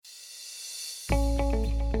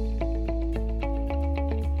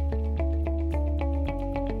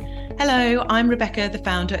Hello, I'm Rebecca, the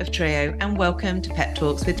founder of Trio, and welcome to Pep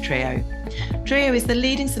Talks with Trio. Trio is the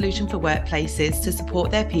leading solution for workplaces to support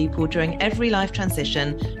their people during every life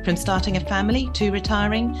transition, from starting a family to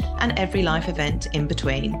retiring and every life event in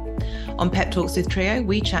between. On Pep Talks with Trio,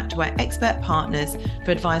 we chat to our expert partners for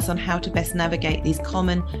advice on how to best navigate these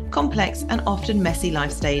common, complex, and often messy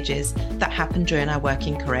life stages that happen during our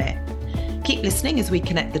working career. Keep listening as we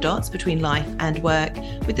connect the dots between life and work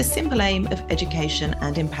with the simple aim of education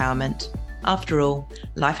and empowerment. After all,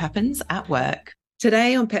 life happens at work.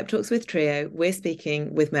 Today on Pep Talks with Trio, we're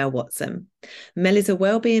speaking with Mel Watson. Mel is a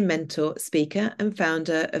wellbeing mentor, speaker, and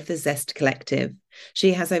founder of the Zest collective.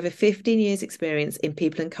 She has over 15 years' experience in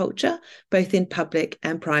people and culture, both in public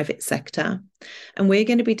and private sector. And we're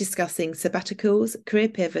going to be discussing sabbaticals, career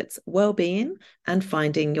pivots, wellbeing, and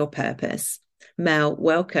finding your purpose. Mel,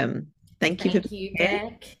 welcome. Thank you for Thank you, being here.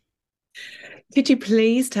 Beck. Could you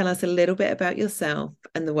please tell us a little bit about yourself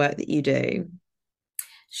and the work that you do?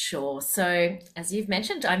 Sure. So, as you've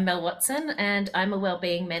mentioned, I'm Mel Watson and I'm a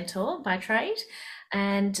wellbeing mentor by trade.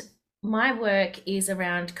 And my work is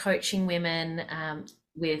around coaching women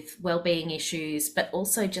with wellbeing issues, but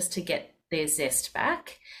also just to get their zest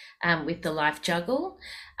back with the life juggle.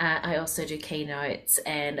 I also do keynotes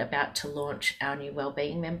and about to launch our new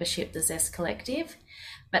wellbeing membership, the Zest Collective.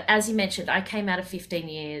 But as you mentioned, I came out of 15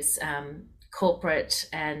 years corporate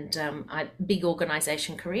and big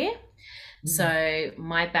organization career. So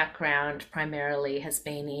my background primarily has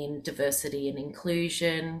been in diversity and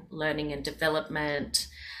inclusion, learning and development,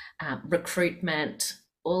 recruitment,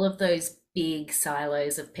 all of those big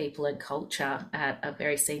silos of people and culture at a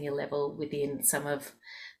very senior level within some of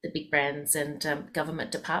the big brands and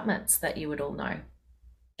government departments that you would all know.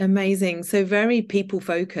 Amazing. So very people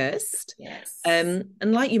focused. Yes. And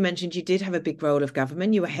like you mentioned, you did have a big role of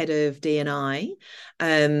government. You were head of D&I.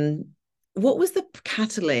 Um, what was the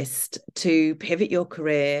catalyst to pivot your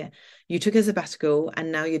career? You took a sabbatical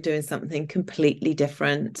and now you're doing something completely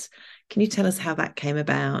different. Can you tell us how that came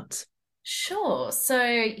about? Sure. So,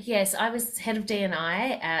 yes, I was head of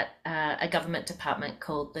D&I at a government department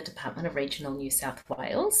called the Department of Regional New South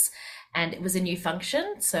Wales. And it was a new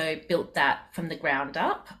function, so built that from the ground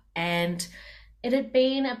up. And it had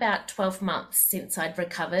been about 12 months since I'd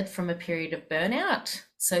recovered from a period of burnout.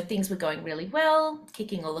 So things were going really well,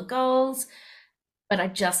 kicking all the goals, but I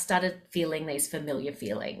just started feeling these familiar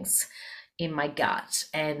feelings in my gut.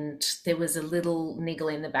 And there was a little niggle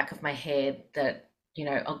in the back of my head that,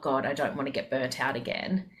 oh God, I don't want to get burnt out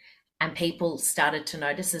again. And people started to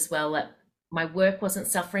notice as well that my work wasn't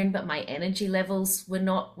suffering, but my energy levels were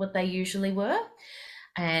not what they usually were.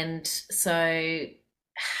 And so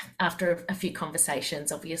after a few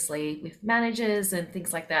conversations, obviously with managers and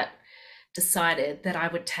things like that, decided that I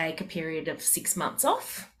would take a period of 6 months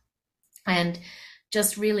off and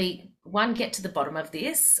just really, one, get to the bottom of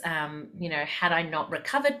this. Had I not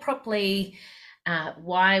recovered properly?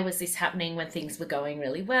 Why was this happening when things were going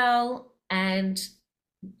really well? And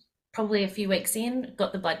probably a few weeks in,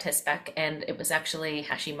 got the blood test back, and it was actually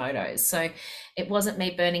Hashimoto's. So it wasn't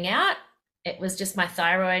me burning out. It was just my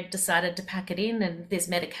thyroid decided to pack it in, and there's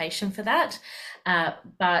medication for that.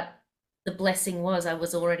 But the blessing was I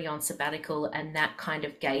was already on sabbatical, and that kind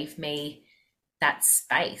of gave me that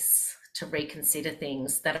space to reconsider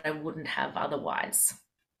things that I wouldn't have otherwise.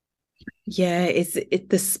 Yeah, it's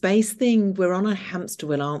the space thing. We're on a hamster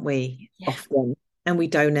wheel, aren't we? Yeah. Often. And we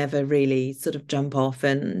don't ever really sort of jump off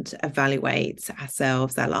and evaluate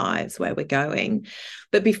ourselves, our lives, where we're going.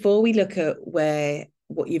 But before we look at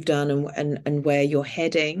what you've done and where you're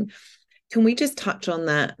heading, can we just touch on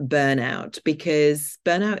that burnout? Because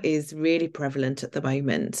burnout is really prevalent at the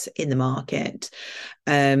moment in the market,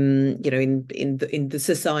 in the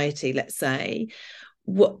society, let's say.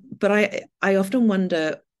 But I often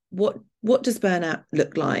wonder what does burnout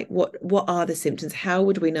look like? What are the symptoms? How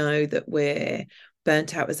would we know that we're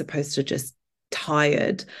burnt out as opposed to just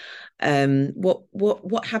tired?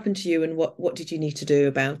 What happened to you, and what did you need to do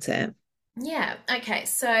about it? Yeah. Okay.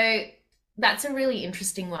 So that's a really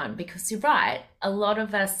interesting one because you're right. A lot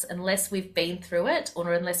of us, unless we've been through it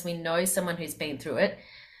or unless we know someone who's been through it,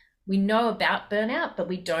 we know about burnout, but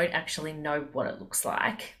we don't actually know what it looks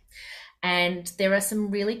like. And there are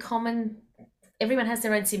some really common, everyone has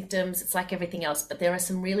their own symptoms. It's like everything else, but there are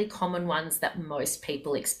some really common ones that most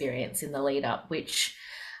people experience in the lead up, which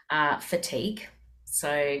are fatigue.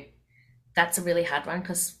 So that's a really hard one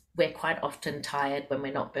because we're quite often tired when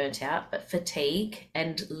we're not burnt out, but fatigue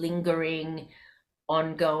and lingering,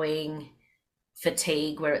 ongoing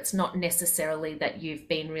fatigue, where it's not necessarily that you've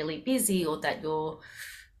been really busy or that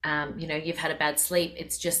you've had a bad sleep.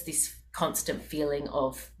 It's just this constant feeling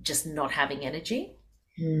of just not having energy.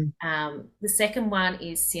 Mm. The second one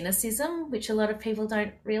is cynicism, which a lot of people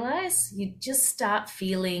don't realize. You just start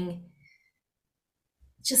feeling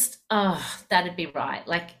just, oh, that'd be right.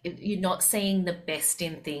 Like you're not seeing the best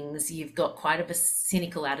in things. You've got quite of a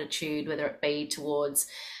cynical attitude, whether it be towards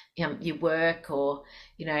your work, or,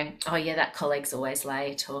 oh yeah, that colleague's always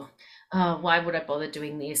late, or oh, why would I bother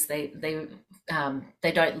doing this? They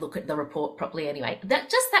don't look at the report properly anyway.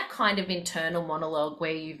 That kind of internal monologue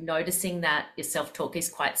where you're noticing that your self-talk is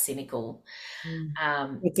quite cynical. Mm.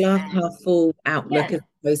 Um, A glass and half full outlook yeah,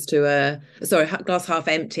 as opposed to glass half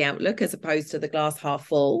empty outlook as opposed to the glass half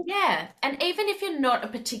full. yeah. And even if you're not a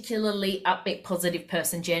particularly upbeat, positive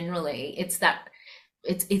person generally, it's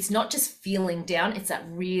not just feeling down, it's that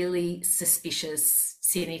really suspicious,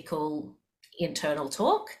 cynical internal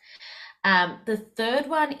talk. The third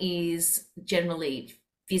one is generally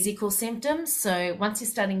physical symptoms. So once you're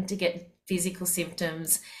starting to get physical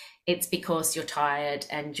symptoms, it's because you're tired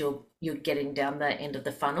and you're getting down the end of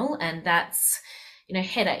the funnel, and that's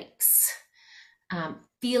headaches,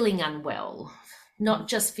 feeling unwell, not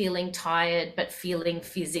just feeling tired, but feeling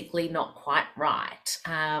physically not quite right.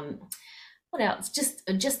 What else? Just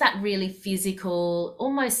that really physical,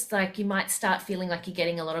 almost like you might start feeling like you're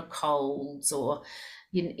getting a lot of colds, or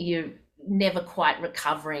you're never quite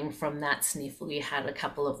recovering from that sniffle you had a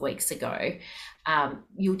couple of weeks ago.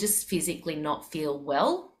 You'll just physically not feel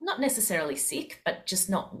well, not necessarily sick, but just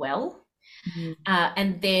not well. Mm.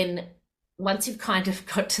 And then once you've kind of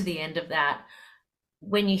got to the end of that,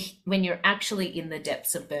 when you're actually in the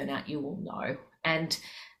depths of burnout, you will know. And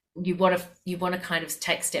you want to kind of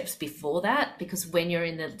take steps before that, because when you're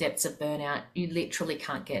in the depths of burnout, you literally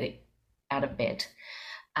can't get it out of bed.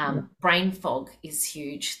 Brain fog is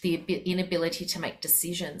huge. The inability to make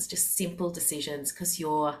decisions, just simple decisions, because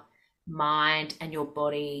your mind and your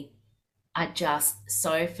body are just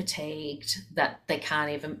so fatigued that you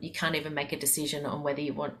can't even make a decision on whether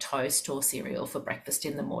you want toast or cereal for breakfast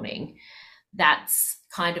in the morning. That's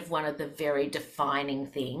kind of one of the very defining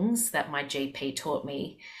things that my GP taught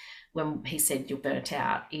me when he said you're burnt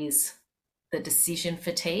out, is the decision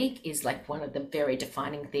fatigue is like one of the very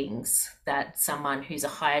defining things that someone who's a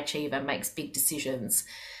high achiever, makes big decisions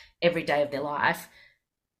every day of their life,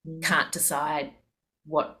 Mm. can't decide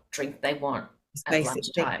what drink they want It's at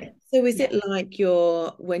basically. lunchtime. So is Yeah. it like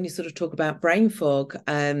when you sort of talk about brain fog,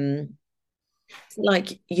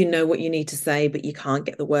 like you know what you need to say, but you can't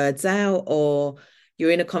get the words out, or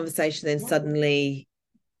you're in a conversation, then Yeah. suddenly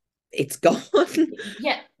it's gone?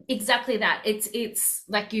 Yeah, exactly that. It's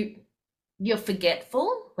like you're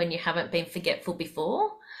forgetful when you haven't been forgetful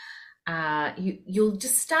before. You'll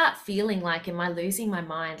just start feeling like, am I losing my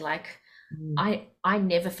mind? Like Mm. I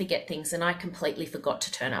never forget things, and I completely forgot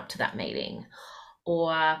to turn up to that meeting. Or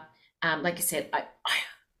like I said,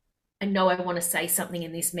 I know I want to say something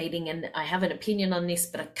in this meeting and I have an opinion on this,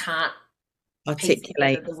 but I can't piece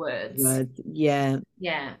Articulate together the words. words. Yeah.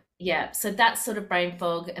 Yeah, yeah. So that's sort of brain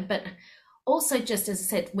fog. But also, just as I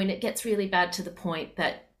said, when it gets really bad to the point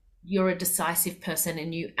that you're a decisive person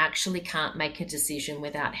and you actually can't make a decision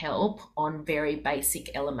without help on very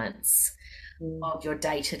basic elements Mm. of your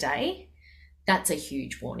day to day, that's a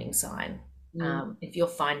huge warning sign. Mm. If you're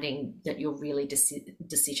finding that you're really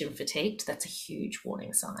decision fatigued, that's a huge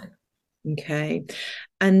warning sign. Okay.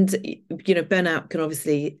 And burnout can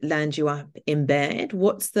obviously land you up in bed.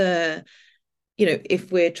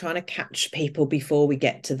 If we're trying to catch people before we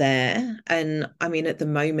get to there, and I mean, at the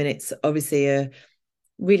moment, it's obviously a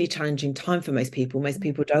really challenging time for most people. Most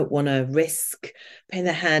people don't want to risk putting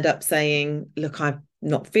their hand up saying, look, I'm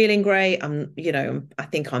not feeling great. I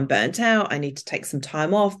think I'm burnt out. I need to take some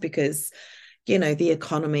time off because, the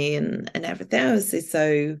economy and everything else is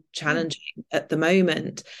so Mm. challenging at the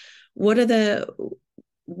moment. And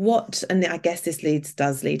I guess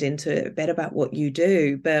does lead into a bit about what you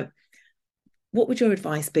do, but what would your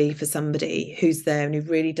advice be for somebody who's there and who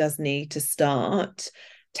really does need to start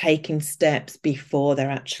taking steps before they're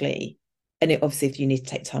actually, and obviously if you need to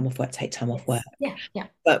take time off work, take time off work, Yes. Yeah. Yeah.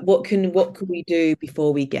 but what can we do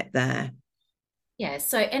before we get there? Yeah.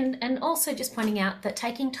 So, and also just pointing out that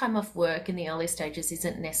taking time off work in the early stages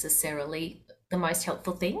isn't necessarily the most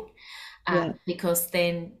helpful thing, Yeah. because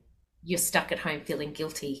then you're stuck at home feeling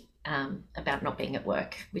guilty about not being at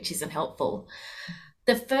work, which isn't helpful.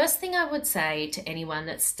 The first thing I would say to anyone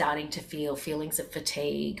that's starting to feel feelings of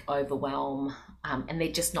fatigue, overwhelm, and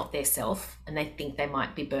they're just not their self and they think they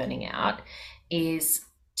might be burning out, is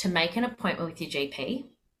to make an appointment with your GP,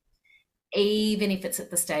 even if it's at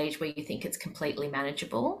the stage where you think it's completely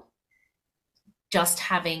manageable. Just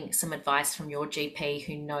having some advice from your GP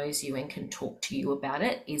who knows you and can talk to you about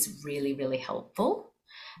it is really, really helpful.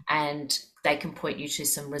 and they can point you to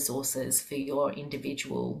some resources for your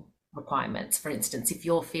individual requirements. For instance, if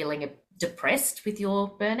you're feeling depressed with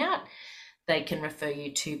your burnout, they can refer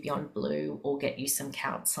you to Beyond Blue or get you some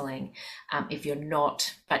counselling. If you're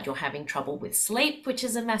not, but you're having trouble with sleep, which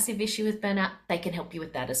is a massive issue with burnout, they can help you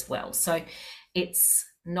with that as well. So it's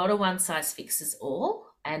not a one size fixes all,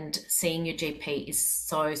 and seeing your GP is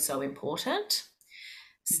so, so important.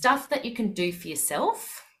 Stuff that you can do for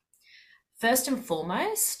yourself. First and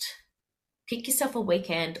foremost, pick yourself a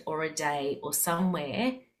weekend or a day or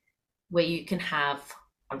somewhere where you can have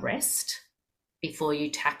a rest before you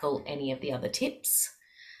tackle any of the other tips,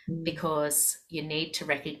 because you need to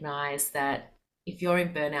recognize that if you're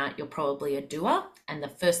in burnout, you're probably a doer, and the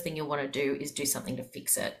first thing you'll want to do is do something to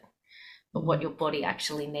fix it. But what your body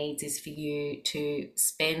actually needs is for you to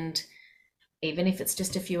spend, even if it's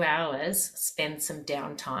just a few hours, spend some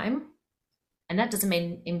downtime. And that doesn't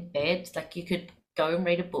mean in bed. Like, you could go and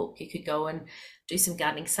read a book, you could go and do some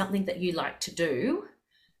gardening, something that you like to do,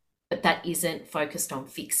 but that isn't focused on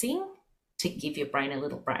fixing, to give your brain a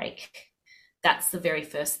little break. That's the very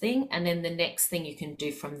first thing. And then the next thing you can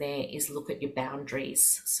do from there is look at your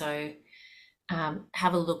boundaries. So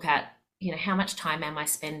have a look at, how much time am I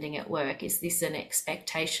spending at work? Is this an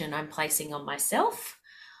expectation I'm placing on myself?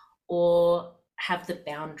 Or have the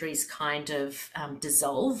boundaries kind of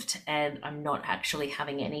dissolved and I'm not actually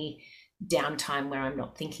having any downtime where I'm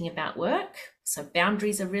not thinking about work? So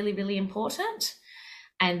boundaries are really, really important.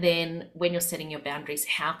 And then when you're setting your boundaries,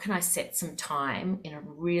 how can I set some time in a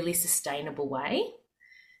really sustainable way?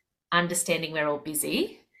 Understanding we're all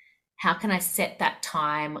busy. How can I set that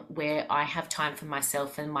time where I have time for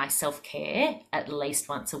myself and my self-care at least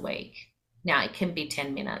once a week? Now, it can be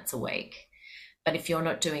 10 minutes a week, but if you're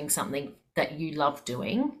not doing something that you love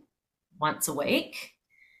doing once a week,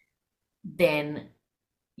 then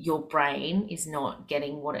your brain is not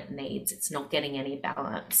getting what it needs. It's not getting any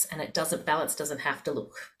balance, and balance doesn't have to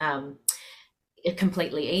look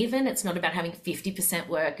completely even. It's not about having 50%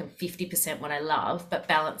 work and 50% what I love, but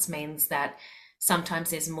balance means that sometimes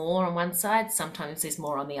there's more on one side, sometimes there's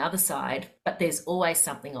more on the other side, but there's always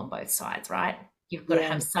something on both sides, right? You've got to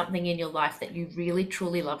have something in your life that you really,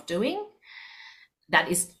 truly love doing. That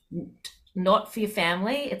is not for your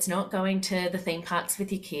family. It's not going to the theme parks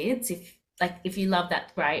with your kids. If you love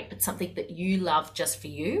that, great, but something that you love just for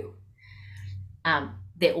you,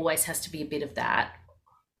 there always has to be a bit of that.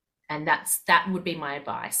 And that would be my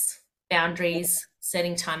advice. Boundaries,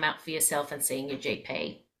 setting time out for yourself, and seeing your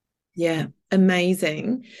GP. Yeah,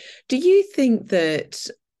 amazing. Do you think that,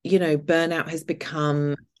 burnout has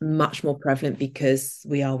become much more prevalent because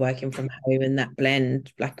we are working from home, and that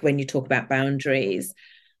blend, like when you talk about boundaries,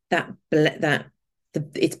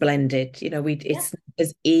 it's blended, it's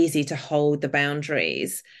as easy to hold the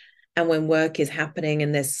boundaries, and when work is happening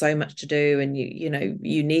and there's so much to do, and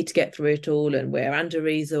you need to get through it all, and we're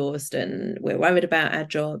under-resourced, and we're worried about our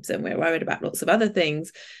jobs, and we're worried about lots of other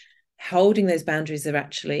things, holding those boundaries are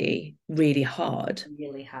actually really hard.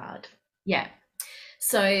 Really hard. Yeah.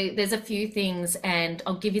 So there's a few things, and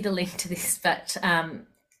I'll give you the link to this, but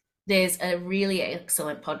there's a really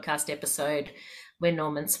excellent podcast episode where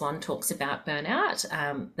Norman Swan talks about burnout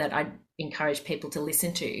that I encourage people to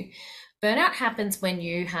listen to. Burnout happens when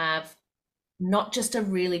you have not just a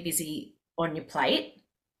really busy on your plate,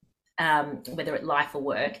 whether it's life or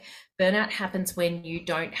work. Burnout happens when you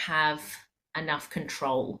don't have enough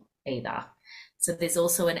control either. So there's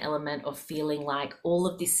also an element of feeling like all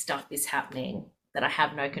of this stuff is happening that I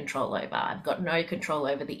have no control over. I've got no control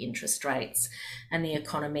over the interest rates and the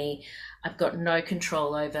economy. I've got no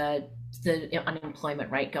control over the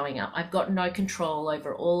unemployment rate going up. I've got no control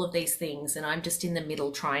over all of these things, and I'm just in the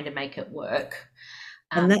middle trying to make it work.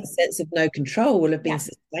 And that sense of no control will have been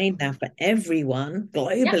sustained now for everyone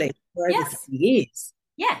globally for over 3 years.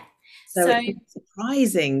 Yeah. So it's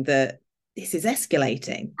surprising that this is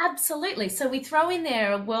escalating. Absolutely. So we throw in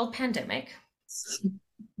there a world pandemic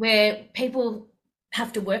where people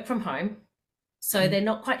have to work from home. So they're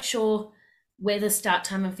not quite sure where the start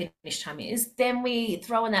time and finish time is. Then we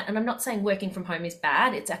throw in that, and I'm not saying working from home is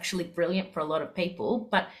bad. It's actually brilliant for a lot of people,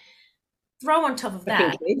 but throw on top of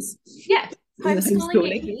that,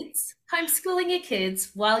 homeschooling your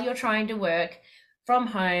kids while you're trying to work from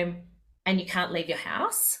home and you can't leave your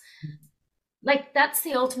house. Like, that's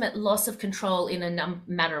the ultimate loss of control in a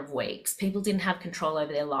matter of weeks. People didn't have control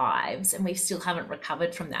over their lives, and we still haven't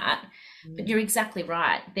recovered from that. But you're exactly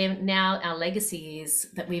right. Then now our legacy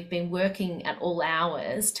is that we've been working at all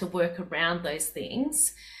hours to work around those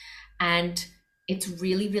things. And it's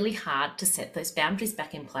really, really hard to set those boundaries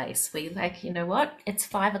back in place. We're like, you know what? It's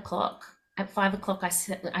 5 o'clock. at 5 o'clock,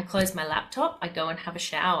 I close my laptop, I go and have a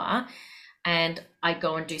shower, and I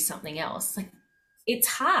go and do something else. Like, it's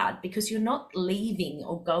hard because you're not leaving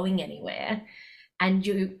or going anywhere, and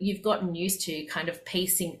you've gotten used to kind of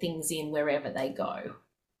piecing things in wherever they go.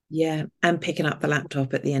 Yeah, and picking up the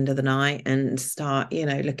laptop at the end of the night and start,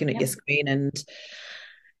 looking at your Yep. screen and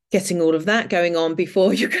getting all of that going on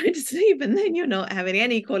before you're going to sleep, and then you're not having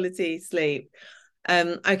any quality sleep.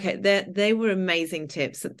 Okay, they were amazing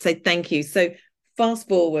tips. So thank you. So fast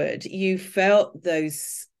forward, you felt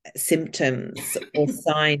those symptoms or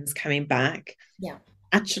signs coming back. Yeah.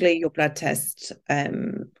 Actually, your blood test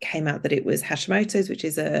came out that it was Hashimoto's, which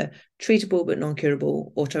is a treatable but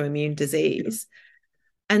non-curable autoimmune disease.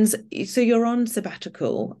 And so you're on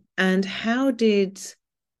sabbatical. And how did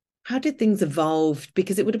things evolve?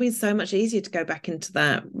 Because it would have been so much easier to go back into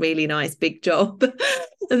that really nice big job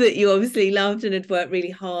that you obviously loved and had worked really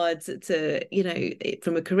hard to,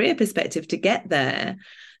 from a career perspective to get there.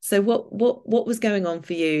 So what was going on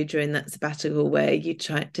for you during that sabbatical where you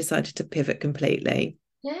decided to pivot completely?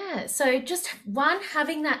 Yeah. So just one,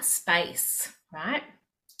 having that space, right,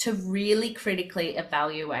 to really critically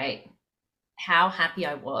evaluate how happy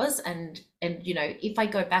I was, and if I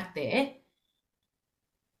go back there,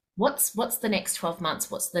 what's the next 12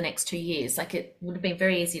 months, what's the next 2 years? Like, it would have been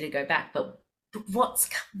very easy to go back, but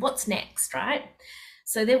what's next, right?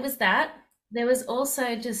 So there was that. There was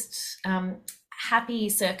also just happy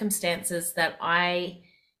circumstances that I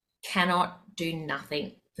cannot do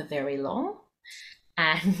nothing for very long,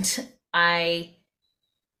 and I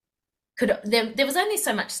could there was only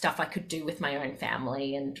so much stuff I could do with my own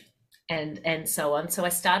family and so on. So I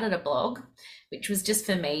started a blog, which was just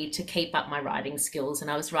for me to keep up my writing skills.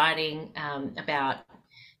 And I was writing about,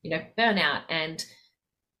 burnout and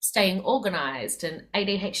staying organized and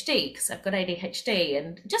ADHD, because I've got ADHD,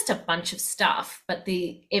 and just a bunch of stuff. But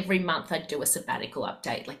every month I'd do a sabbatical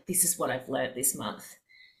update. Like, this is what I've learned this month.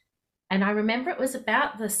 And I remember it was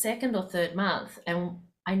about the second or third month, and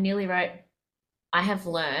I nearly wrote, I have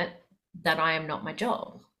learned that I am not my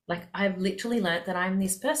job. Like, I've literally learned that I'm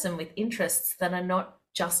this person with interests that are not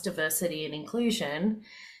just diversity and inclusion,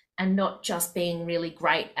 and not just being really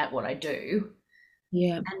great at what I do.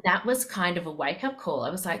 Yeah. And that was kind of a wake up call. I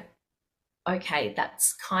was like, okay,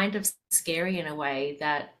 that's kind of scary in a way,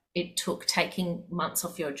 that it took taking months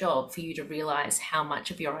off your job for you to realize how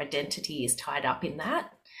much of your identity is tied up in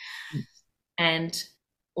that. And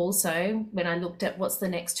also, when I looked at what's the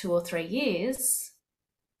next 2 or 3 years,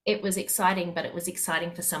 it was exciting, but it was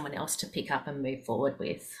exciting for someone else to pick up and move forward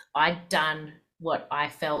with. I'd done what I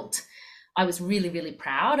felt. I was really, really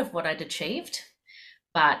proud of what I'd achieved,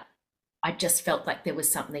 but I just felt like there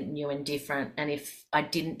was something new and different. And if I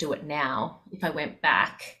didn't do it now, if I went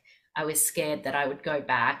back, I was scared that I would go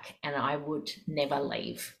back and I would never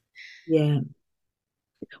leave. Yeah.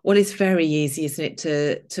 Well, it's very easy, isn't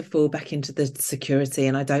it, to fall back into the security,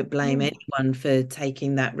 and I don't blame Mm. anyone for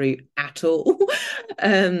taking that route at all.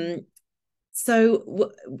 um,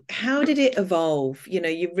 so how did it evolve?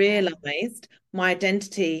 You realized my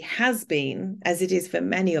identity has been, as it is for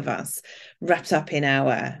many of us, wrapped up in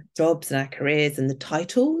our jobs and our careers and the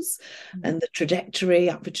titles Mm. and the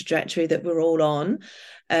upward trajectory that we're all on,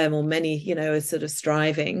 or many, are sort of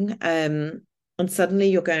striving. And suddenly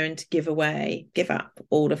you're going to give up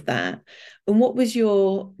all of that.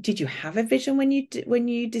 And did you have a vision when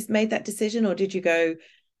you just made that decision, or did you go,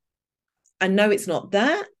 I know it's not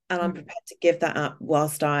that, and I'm Mm. prepared to give that up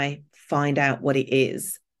whilst I find out what it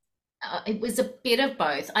is? It was a bit of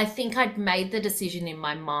both. I think I'd made the decision in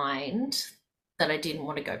my mind that I didn't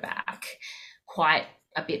want to go back quite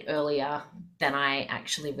a bit earlier than I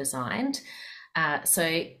actually resigned. So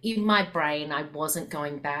in my brain, I wasn't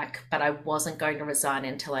going back, but I wasn't going to resign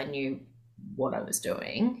until I knew what I was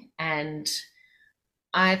doing. And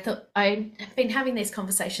I thought, I've been having these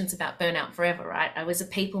conversations about burnout forever, right? I was a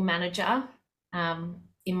people manager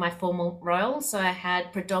in my formal role. So I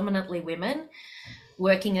had predominantly women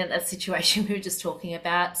working in that situation we were just talking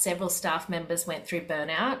about. Several staff members went through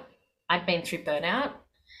burnout. I'd been through burnout.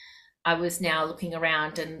 I was now looking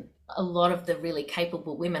around, and a lot of the really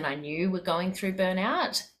capable women I knew were going through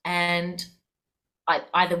burnout, and I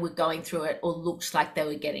either were going through it or looked like they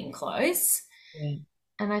were getting close. Yeah.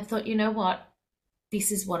 And I thought, you know what?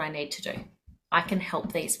 This is what I need to do. I can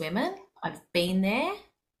help these women. I've been there,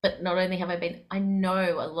 but not only have I been, I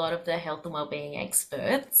know a lot of the health and wellbeing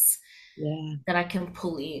experts Yeah. that I can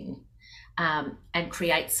pull in, and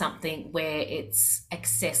create something where it's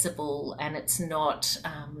accessible, and it's not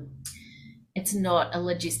a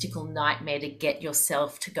logistical nightmare to get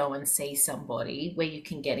yourself to go and see somebody, where you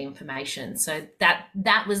can get information. So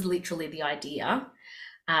that was literally the idea.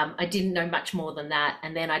 I didn't know much more than that.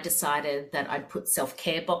 And then I decided that I'd put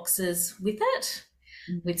self-care boxes with it,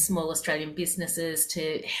 with small Australian businesses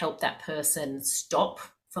to help that person stop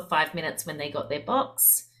for 5 minutes when they got their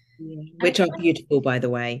box. Yeah. And Which are beautiful, by the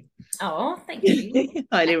way. oh, thank you.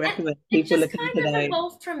 Highly And recommend it people just look into kind of those.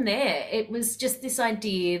 evolved from there. It was just this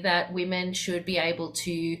idea that women should be able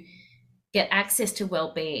to get access to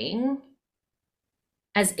well-being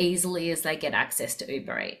as easily as they get access to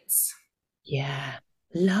Uber Eats. Yeah,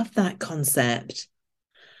 love that concept.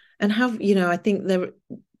 And how, I think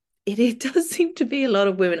it does seem to be a lot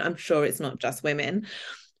of women. I'm sure it's not just women,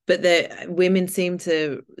 but the women seem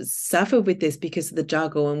to suffer with this because of the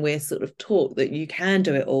juggle, and we're sort of taught that you can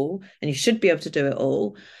do it all and you should be able to do it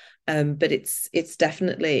all. But it's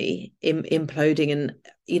definitely imploding.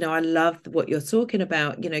 And I love what you're talking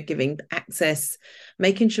about, giving access,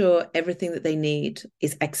 making sure everything that they need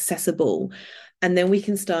is accessible, and then we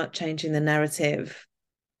can start changing the narrative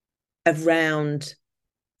around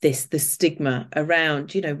the stigma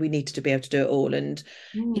around, we need to be able to do it all. And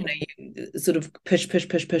Mm. you sort of push,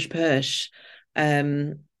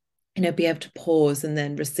 um be able to pause and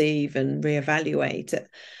then receive and reevaluate.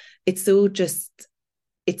 It's all just,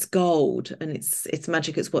 it's gold, and it's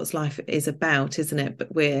magic. It's what life is about, isn't it?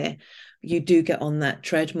 But where you do get on that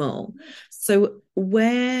treadmill. So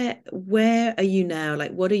where are you now?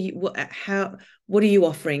 Like, what are you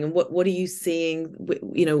offering, and what are you seeing,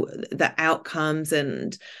 the outcomes,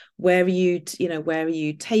 and where are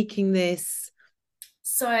you taking this?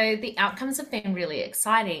 So the outcomes have been really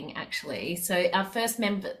exciting, actually. So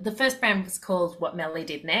the first brand was called What Melly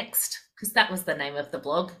Did Next, because that was the name of the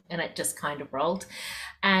blog, and it just kind of rolled.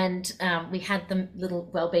 And we had the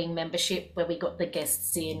little wellbeing membership where we got the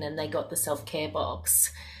guests in and they got the self-care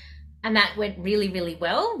box. And that went really, really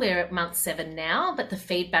well. We're at month 7 now, but the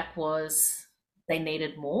feedback was they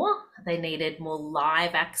needed more. They needed more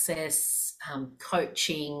live access,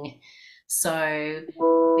 coaching. So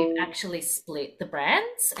we've actually split the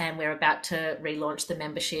brands and we're about to relaunch the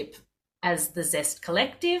membership as the Zest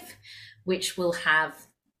Collective, which will have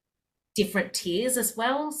different tiers as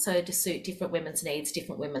well. So to suit different women's needs,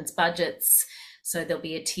 different women's budgets. So there'll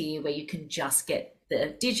be a tier where you can just get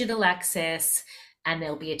the digital access, and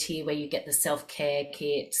there'll be a tier where you get the self-care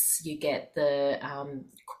kits, you get the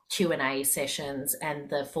Q&A sessions and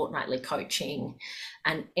the fortnightly coaching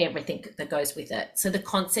and everything that goes with it. So the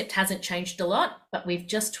concept hasn't changed a lot, but we've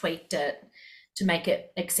just tweaked it to make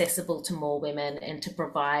it accessible to more women and to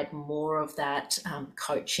provide more of that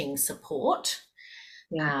coaching support,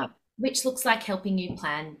 Yeah. which looks like helping you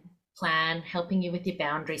plan, helping you with your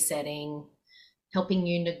boundary setting, helping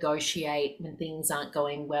you negotiate when things aren't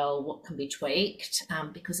going well, what can be tweaked,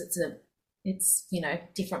 because it's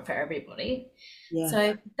different for everybody. Yeah.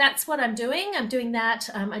 So that's what I'm doing. I'm doing that.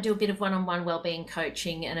 I do a bit of one-on-one wellbeing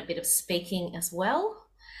coaching and a bit of speaking as well.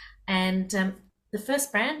 And the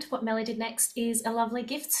first brand, What Melly Did Next, is a lovely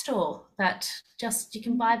gift store that just you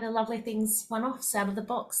can buy the lovely things one-offs out of the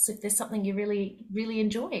box if there's something you really, really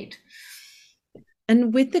enjoyed.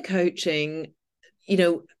 And with the coaching,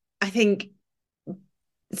 I think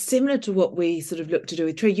similar to what we sort of look to do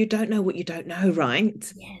with Tree, you don't know what you don't know,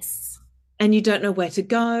 right? Yes. And you don't know where to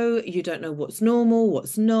go, you don't know what's normal,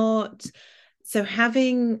 what's not. So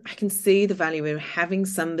I can see the value in having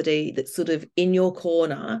somebody that's sort of in your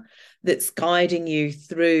corner, that's guiding you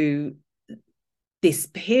through this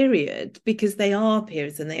period, because they are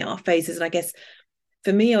periods and they are phases. And I guess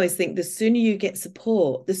for me, I always think the sooner you get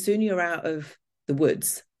support, the sooner you're out of the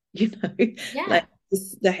woods, Yeah. like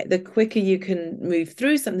the quicker you can move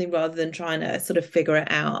through something rather than trying to sort of figure it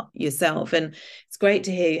out yourself. And it's great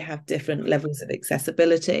to hear you have different levels of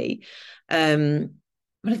accessibility.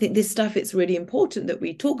 But I think this stuff, it's really important that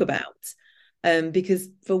we talk about, because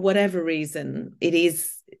for whatever reason, it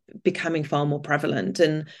is becoming far more prevalent,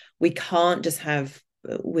 and we can't just have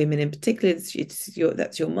women in particular,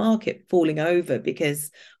 that's your market, falling over because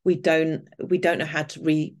we don't know how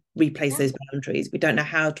to replace Yeah. those boundaries. We don't know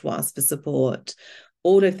how to ask for support.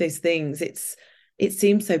 All of those things. It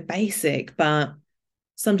seems so basic, but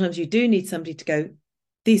sometimes you do need somebody to go,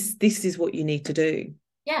 this is what you need to do.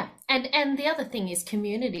 Yeah. And the other thing is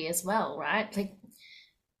community as well, right? Like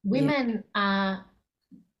Yeah. women are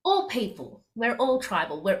all people. We're all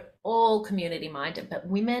tribal. We're all community minded, but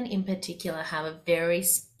women in particular have a very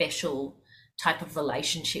special type of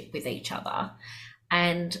relationship with each other.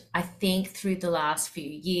 And I think through the last few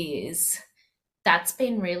years, that's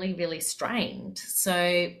been really, really strained.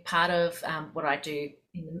 So part of what I do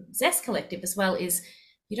in the Zest Collective as well is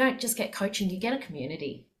you don't just get coaching, you get a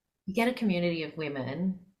community. You get a community of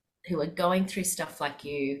women who are going through stuff like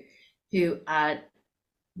you, who are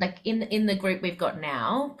like in the group we've got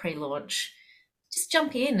now, pre-launch, just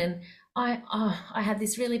jump in and I had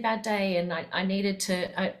this really bad day and I needed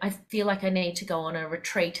to I feel like I need to go on a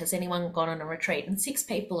retreat. Has anyone gone on a retreat? And six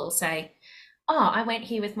people will say, oh, I went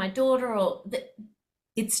here with my daughter, or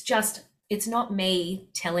it's not me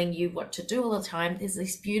telling you what to do all the time. There's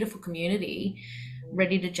this beautiful community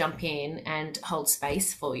ready to jump in and hold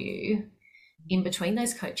space for you in between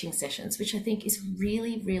those coaching sessions, which I think is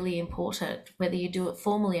really, really important. Whether you do it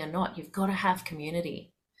formally or not, you've got to have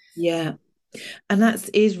community. Yeah. And that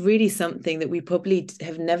is really something that we probably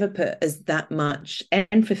have never put as that much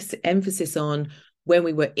emphasis on when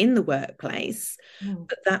we were in the workplace.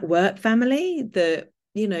 But that work family that,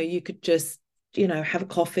 you could just, have a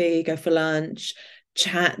coffee, go for lunch,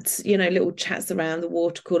 chat, little chats around the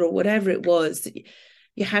water cooler or whatever it was.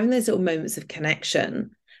 You're having those little moments of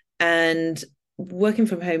connection. And working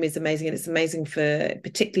from home is amazing. And it's amazing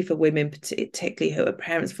particularly for women, particularly who are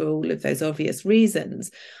parents, for all of those obvious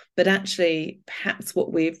reasons. But actually, perhaps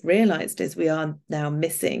what we've realized is we are now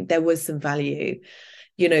missing. There was some value,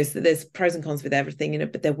 so there's pros and cons with everything,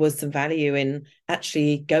 but there was some value in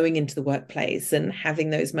actually going into the workplace and having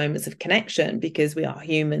those moments of connection, because we are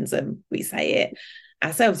humans and we say it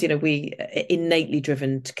ourselves, we are innately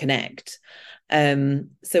driven to connect.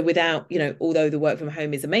 So without, although the work from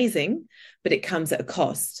home is amazing, but it comes at a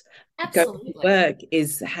cost. Absolutely. Work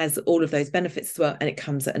has all of those benefits as well, and it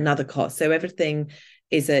comes at another cost. So everything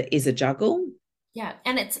is a juggle. Yeah.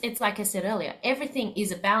 And it's like I said earlier, everything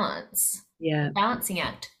is a balance. Yeah. A balancing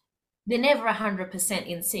act. They're never 100%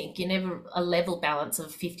 in sync. You're never a level balance of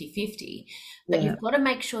 50-50. But you've got to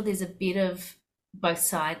make sure there's a bit of both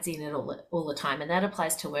sides in it all the time. And that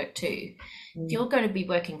applies to work too. If you're going to be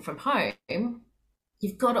working from home,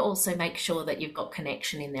 you've got to also make sure that you've got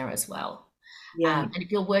connection in there as well. Yeah. And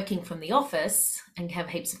if you're working from the office and have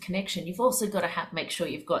heaps of connection, you've also got to make sure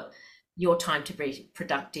you've got your time to be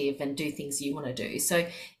productive and do things you want to do. So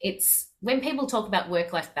it's when people talk about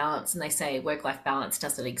work-life balance and they say work-life balance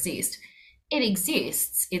doesn't exist, it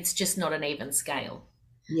exists. It's just not an even scale.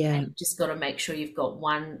 Yeah. And you've just got to make sure you've got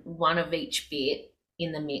one of each bit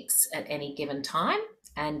in the mix at any given time.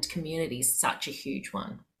 And community is such a huge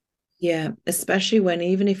one. Yeah, especially when,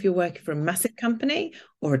 even if you're working for a massive company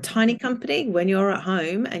or a tiny company, when you're at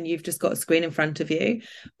home and you've just got a screen in front of you,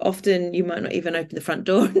 often you might not even open the front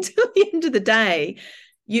door until the end of the day.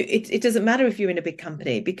 It doesn't matter if you're in a big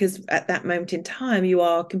company, because at that moment in time, you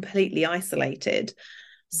are completely isolated.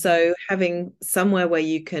 So having somewhere where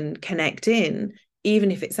you can connect in, even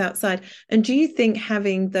if it's outside. And do you think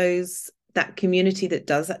having that community that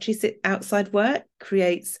does actually sit outside work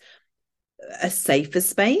creates a safer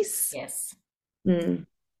space? Yes.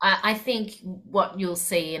 I think what you'll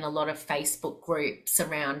see in a lot of Facebook groups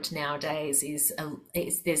around nowadays is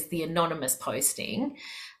there's the anonymous posting.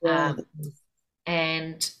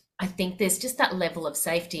 And I think there's just that level of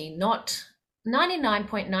safety. Not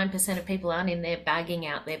 99.9% of people aren't in there bagging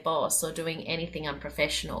out their boss or doing anything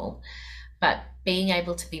unprofessional, but being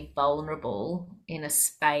able to be vulnerable in a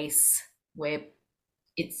space where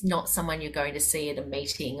it's not someone you're going to see at a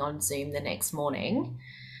meeting on Zoom the next morning,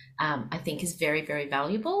 I think is very, very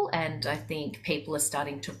valuable. And I think people are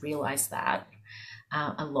starting to realize that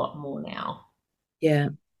a lot more now. Yeah.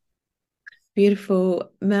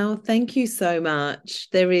 Beautiful. Mel, thank you so much.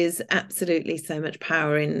 There is absolutely so much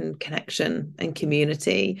power in connection and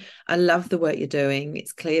community. I love the work you're doing.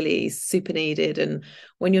 It's clearly super needed. And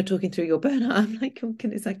when you're talking through your burnout, I'm like, oh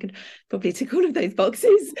goodness, I could probably tick all of those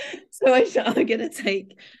boxes. So I'm going to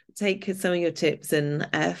take some of your tips and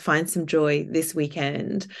find some joy this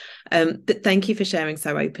weekend. But thank you for sharing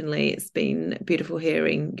so openly. It's been beautiful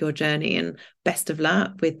hearing your journey, and best of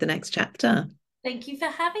luck with the next chapter. Thank you for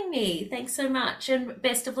having me. Thanks so much. And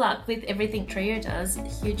best of luck with everything Trio does.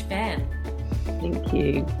 Huge fan. Thank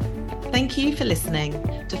you. Thank you for listening.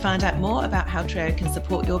 To find out more about how Trio can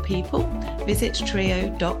support your people, visit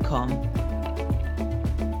trio.com.